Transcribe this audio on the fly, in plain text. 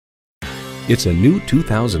It's a new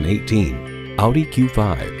 2018 Audi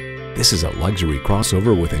Q5. This is a luxury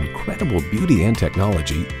crossover with incredible beauty and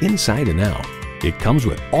technology inside and out. It comes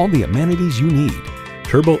with all the amenities you need.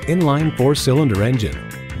 Turbo inline 4-cylinder engine,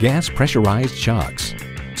 gas pressurized shocks,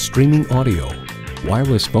 streaming audio,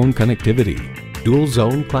 wireless phone connectivity, dual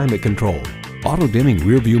zone climate control, auto dimming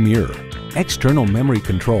rearview mirror, external memory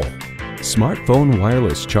control, smartphone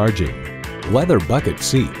wireless charging, leather bucket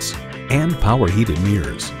seats, and power heated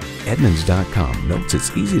mirrors. Edmunds.com notes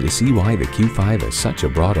it's easy to see why the Q5 has such a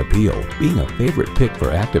broad appeal, being a favorite pick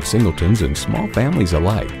for active singletons and small families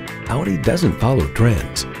alike. Audi doesn't follow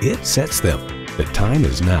trends, it sets them. The time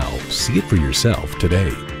is now. See it for yourself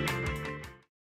today.